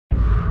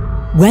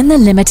When the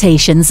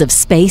limitations of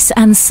space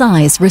and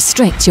size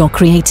restrict your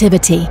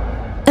creativity,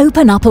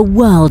 open up a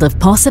world of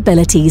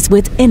possibilities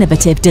with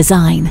innovative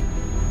design.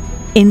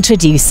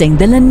 Introducing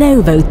the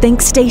Lenovo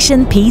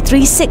ThinkStation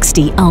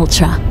P360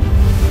 Ultra.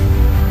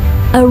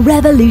 A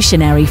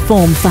revolutionary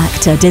form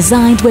factor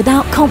designed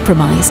without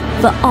compromise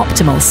for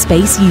optimal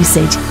space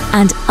usage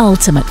and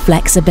ultimate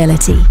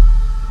flexibility.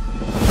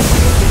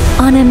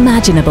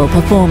 Unimaginable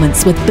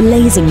performance with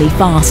blazingly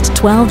fast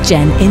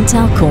 12th-gen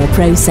Intel Core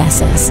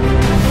processors.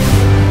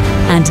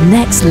 And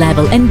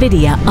next-level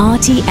NVIDIA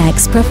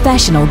RTX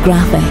professional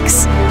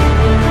graphics.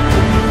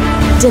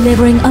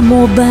 Delivering a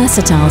more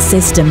versatile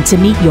system to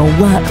meet your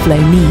workflow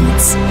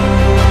needs.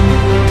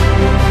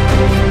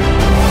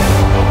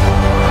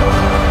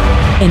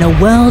 In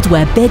a world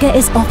where bigger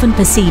is often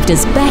perceived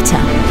as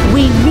better,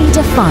 we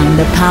redefine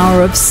the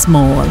power of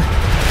small.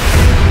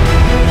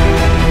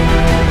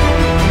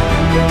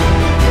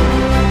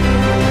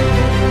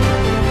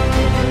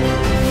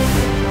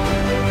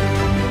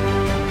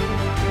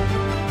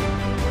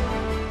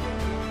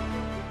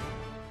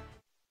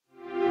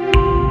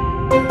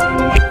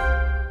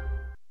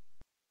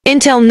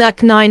 Intel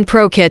NUC 9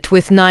 Pro Kit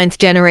with 9th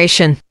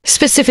generation.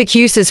 Specific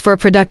uses for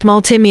product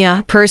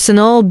multimedia,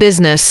 personal,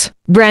 business.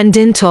 Brand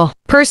Intel.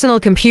 Personal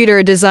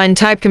computer design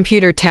type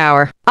computer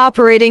tower.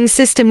 Operating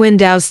system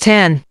Windows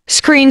 10.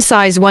 Screen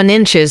size 1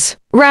 inches.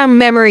 RAM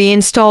memory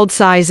installed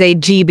size 8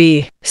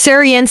 GB.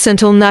 Series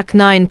Intel NUC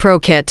 9 Pro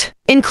Kit.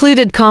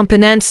 Included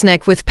components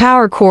NIC with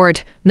power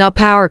cord, not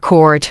power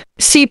cord.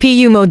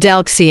 CPU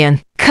model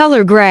Xeon.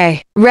 Color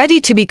gray. Ready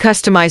to be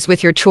customized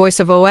with your choice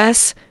of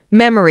OS,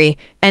 memory,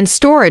 and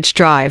storage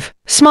drive.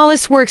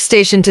 Smallest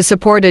workstation to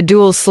support a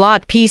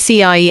dual-slot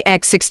PCIe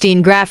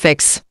X16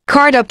 graphics.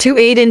 Card up to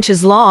 8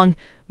 inches long,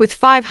 with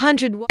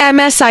 500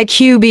 MSI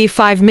Cubi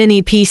 5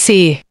 mini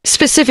PC.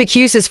 Specific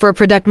uses for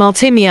product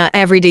multimedia,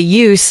 everyday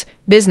use,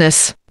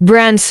 business.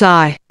 Brand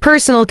SI.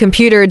 Personal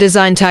computer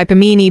design type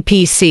mini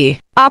PC.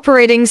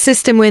 Operating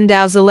system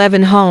Windows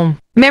 11 Home.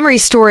 Memory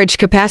storage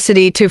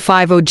capacity to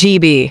 50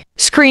 GB.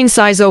 Screen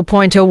size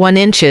 0.01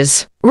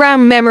 inches.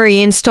 RAM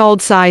memory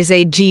installed size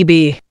 8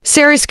 GB.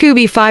 Series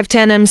Cubi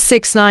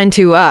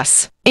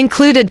 510M692US.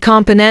 Included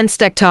components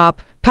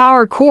desktop,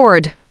 power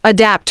cord,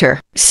 adapter.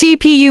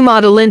 CPU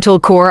model Intel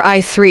Core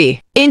i3.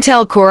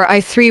 Intel Core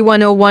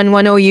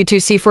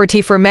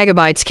i3-10110U2C4T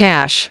 4MB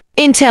cache.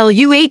 Intel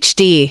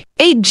UHD.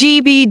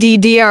 8GB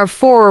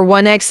DDR4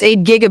 1x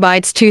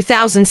 8GB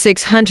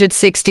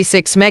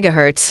 2666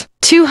 MHz.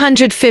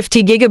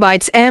 250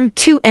 GB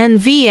M2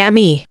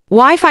 NVMe.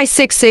 Wi-Fi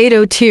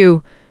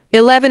 6802.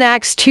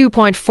 11x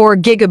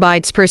 2.4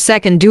 GB per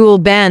second dual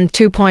band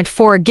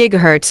 2.4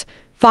 GHz.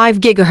 5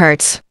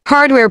 GHz.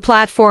 Hardware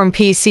platform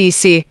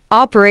PCC.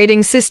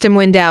 Operating system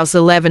Windows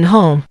 11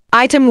 Home.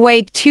 Item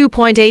weight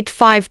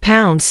 2.85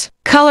 pounds.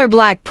 Color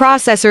black.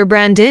 Processor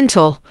brand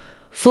Intel.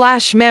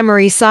 Flash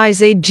memory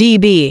size 8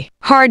 GB.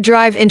 Hard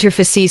drive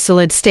interface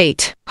solid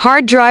state.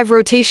 Hard drive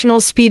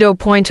rotational speed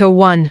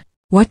 0.01.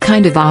 What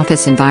kind of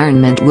office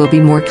environment will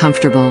be more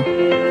comfortable?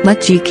 Let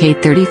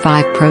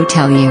GK35 Pro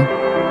tell you.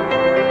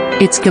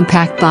 Its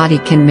compact body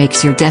can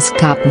make your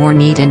desktop more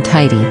neat and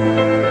tidy.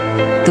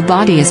 The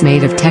body is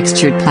made of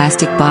textured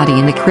plastic body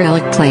and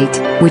acrylic plate,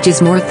 which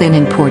is more thin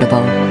and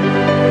portable.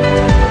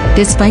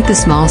 Despite the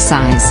small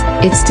size,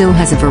 it still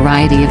has a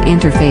variety of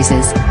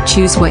interfaces.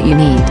 Choose what you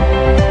need.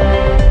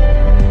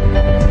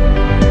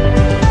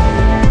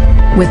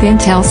 With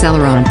Intel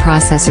Celeron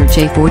processor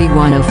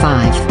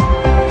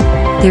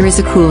J4105, there is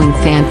a cooling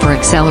fan for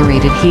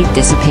accelerated heat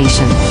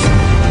dissipation.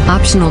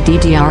 Optional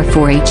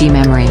DDR4 AG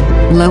memory,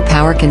 low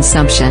power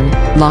consumption,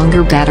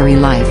 longer battery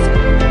life.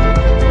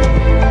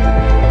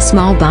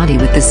 Small body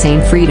with the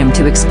same freedom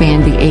to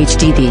expand the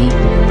HDD.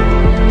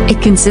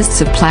 It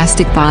consists of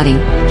plastic body,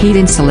 heat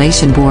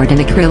insulation board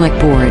and acrylic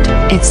board,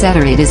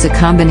 etc. It is a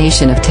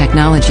combination of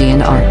technology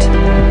and art.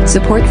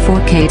 Support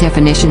 4K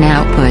definition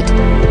output.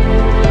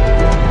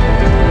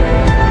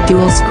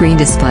 Dual screen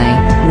display,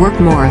 work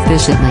more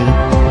efficiently.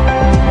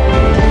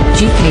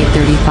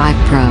 GK35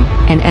 Pro,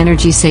 an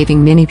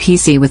energy-saving mini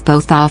PC with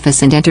both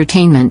office and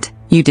entertainment.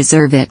 You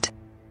deserve it.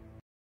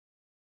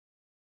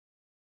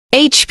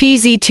 HP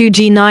Z2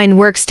 G9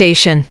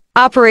 Workstation.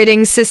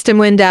 Operating system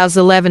Windows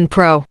 11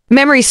 Pro.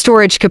 Memory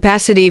storage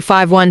capacity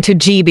 512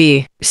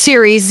 GB.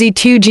 Series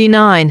Z2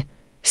 G9.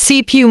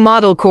 CPU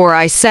model Core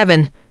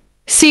i7.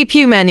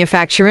 CPU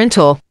manufacturer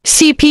Intel.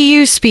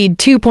 CPU speed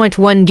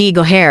 2.1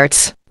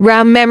 GHz.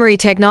 RAM memory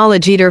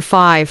technology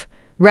DDR5.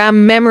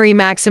 RAM memory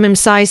maximum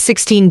size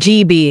 16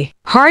 GB.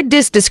 Hard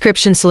disk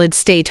description solid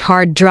state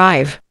hard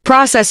drive.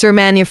 Processor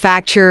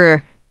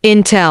manufacturer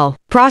Intel.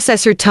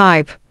 Processor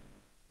type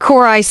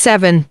Core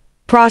i7.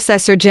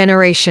 Processor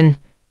generation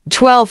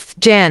 12th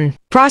gen.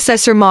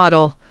 Processor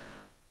model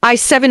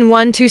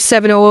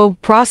i7-12700.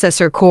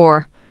 Processor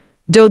core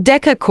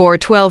Dodeca Core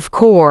 12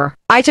 core.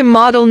 Item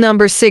model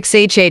number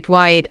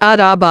 6H8Y8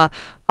 ADABA.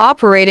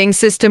 Operating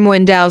system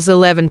Windows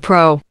 11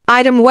 Pro.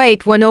 Item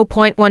weight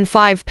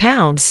 10.15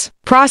 pounds.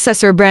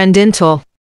 Processor brand Intel.